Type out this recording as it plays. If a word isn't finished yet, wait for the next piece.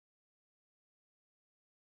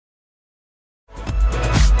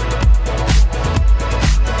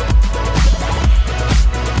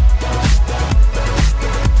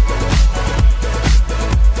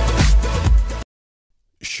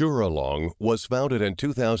Suralong was founded in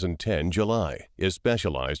 2010 July, is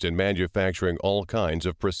specialized in manufacturing all kinds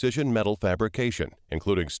of precision metal fabrication,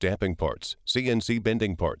 including stamping parts, CNC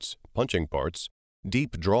bending parts, punching parts,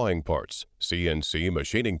 deep drawing parts, CNC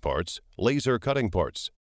machining parts, laser cutting parts,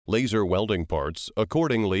 laser welding parts,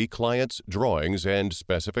 accordingly clients' drawings and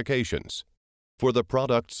specifications. For the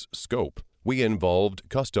product's scope, we involved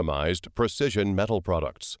customized precision metal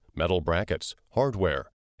products, metal brackets, hardware,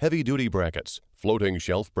 heavy-duty brackets, floating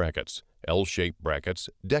shelf brackets, L-shaped brackets,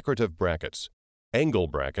 decorative brackets, angle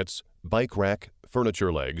brackets, bike rack,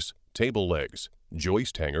 furniture legs, table legs,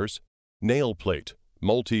 joist hangers, nail plate,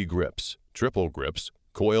 multi-grips, triple grips,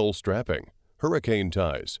 coil strapping, hurricane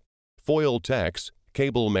ties, foil tacks,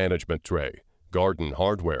 cable management tray, garden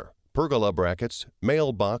hardware, pergola brackets,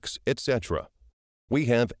 mailbox, etc. We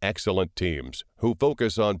have excellent teams who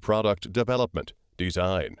focus on product development,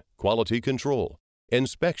 design, quality control,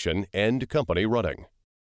 inspection, and company running.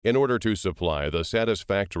 In order to supply the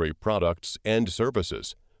satisfactory products and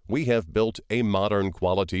services, we have built a modern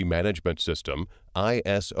quality management system,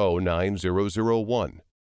 ISO 9001.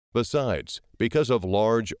 Besides, because of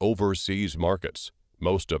large overseas markets,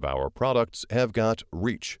 most of our products have got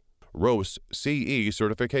REACH, RoHS CE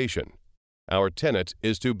certification. Our tenet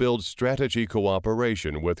is to build strategy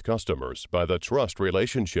cooperation with customers by the trust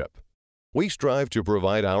relationship. We strive to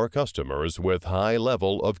provide our customers with high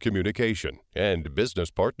level of communication and business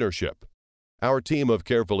partnership. Our team of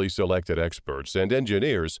carefully selected experts and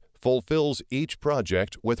engineers fulfills each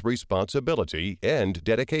project with responsibility and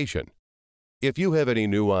dedication. If you have any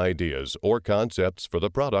new ideas or concepts for the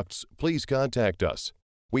products, please contact us.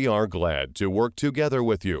 We are glad to work together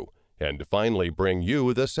with you and finally bring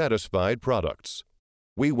you the satisfied products.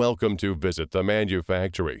 We welcome to visit the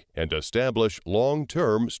manufactory and establish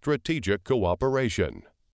long-term strategic cooperation.